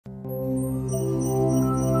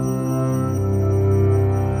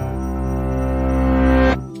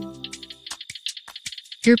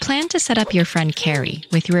Your plan to set up your friend Carey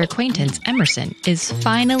with your acquaintance Emerson is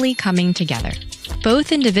finally coming together.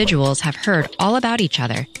 Both individuals have heard all about each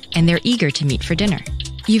other, and they're eager to meet for dinner.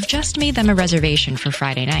 You've just made them a reservation for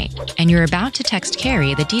Friday night, and you're about to text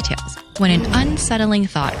Carey the details when an unsettling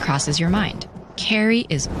thought crosses your mind. Carey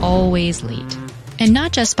is always late. And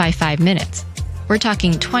not just by 5 minutes. We're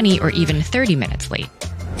talking 20 or even 30 minutes late.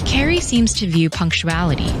 Carey seems to view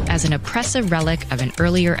punctuality as an oppressive relic of an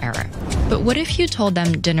earlier era. But what if you told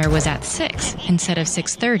them dinner was at 6 instead of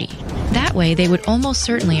 6:30? That way, they would almost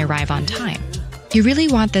certainly arrive on time. You really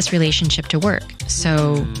want this relationship to work,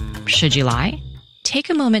 so should you lie? Take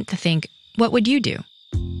a moment to think, what would you do?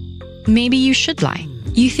 Maybe you should lie.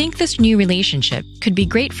 You think this new relationship could be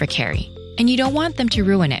great for Carey, and you don't want them to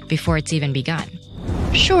ruin it before it's even begun.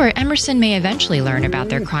 Sure, Emerson may eventually learn about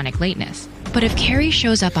their chronic lateness, but if Carey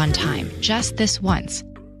shows up on time just this once,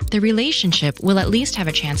 the relationship will at least have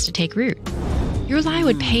a chance to take root. Your lie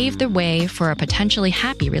would pave the way for a potentially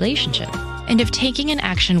happy relationship. And if taking an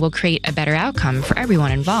action will create a better outcome for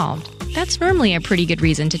everyone involved, that's normally a pretty good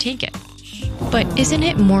reason to take it. But isn't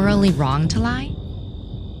it morally wrong to lie?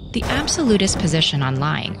 The absolutist position on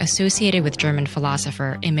lying, associated with German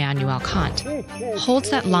philosopher Immanuel Kant, holds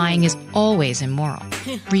that lying is always immoral,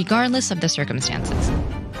 regardless of the circumstances.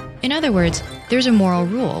 In other words, there's a moral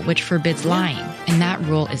rule which forbids lying, and that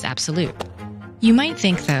rule is absolute. You might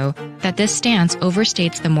think, though, that this stance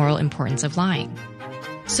overstates the moral importance of lying.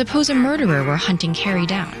 Suppose a murderer were hunting Carey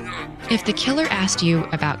down. If the killer asked you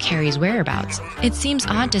about Carey's whereabouts, it seems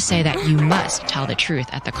odd to say that you must tell the truth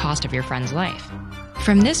at the cost of your friend's life.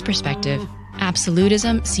 From this perspective,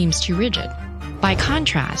 absolutism seems too rigid. By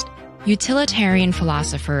contrast, utilitarian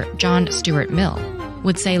philosopher John Stuart Mill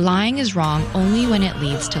would say lying is wrong only when it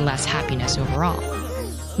leads to less happiness overall.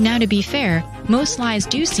 Now, to be fair, most lies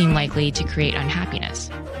do seem likely to create unhappiness.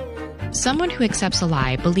 Someone who accepts a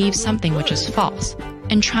lie believes something which is false,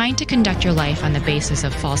 and trying to conduct your life on the basis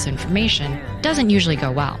of false information doesn't usually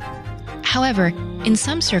go well. However, in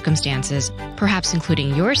some circumstances, perhaps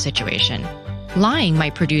including your situation, lying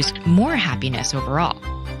might produce more happiness overall.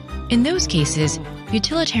 In those cases,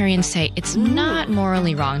 utilitarians say it's not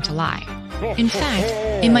morally wrong to lie. In fact,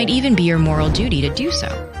 it might even be your moral duty to do so.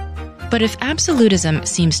 But if absolutism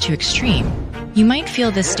seems too extreme, you might feel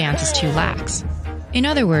this stance is too lax. In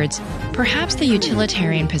other words, perhaps the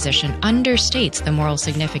utilitarian position understates the moral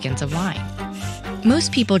significance of lying.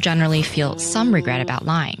 Most people generally feel some regret about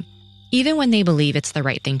lying, even when they believe it's the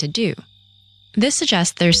right thing to do. This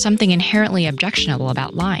suggests there's something inherently objectionable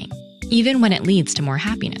about lying, even when it leads to more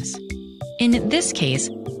happiness. In this case,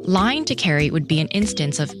 lying to Carey would be an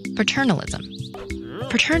instance of paternalism.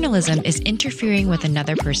 Paternalism is interfering with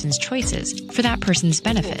another person's choices for that person's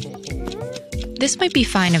benefit. This might be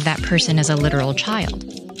fine if that person is a literal child,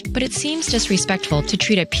 but it seems disrespectful to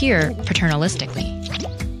treat a peer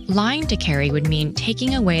paternalistically. Lying to Carey would mean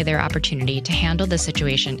taking away their opportunity to handle the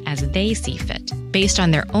situation as they see fit, based on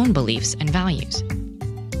their own beliefs and values.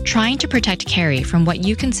 Trying to protect Carey from what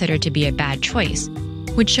you consider to be a bad choice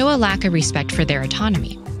would show a lack of respect for their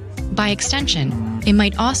autonomy. By extension, it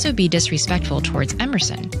might also be disrespectful towards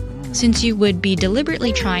Emerson, since you would be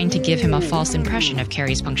deliberately trying to give him a false impression of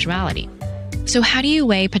Carey's punctuality. So how do you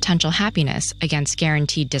weigh potential happiness against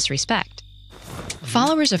guaranteed disrespect?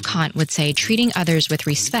 Followers of Kant would say treating others with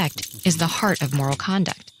respect is the heart of moral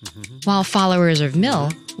conduct, while followers of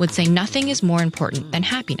Mill would say nothing is more important than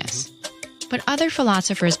happiness. But other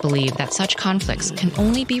philosophers believe that such conflicts can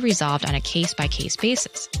only be resolved on a case-by-case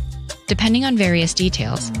basis, depending on various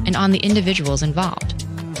details and on the individuals involved.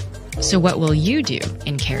 So what will you do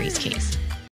in Carey's case?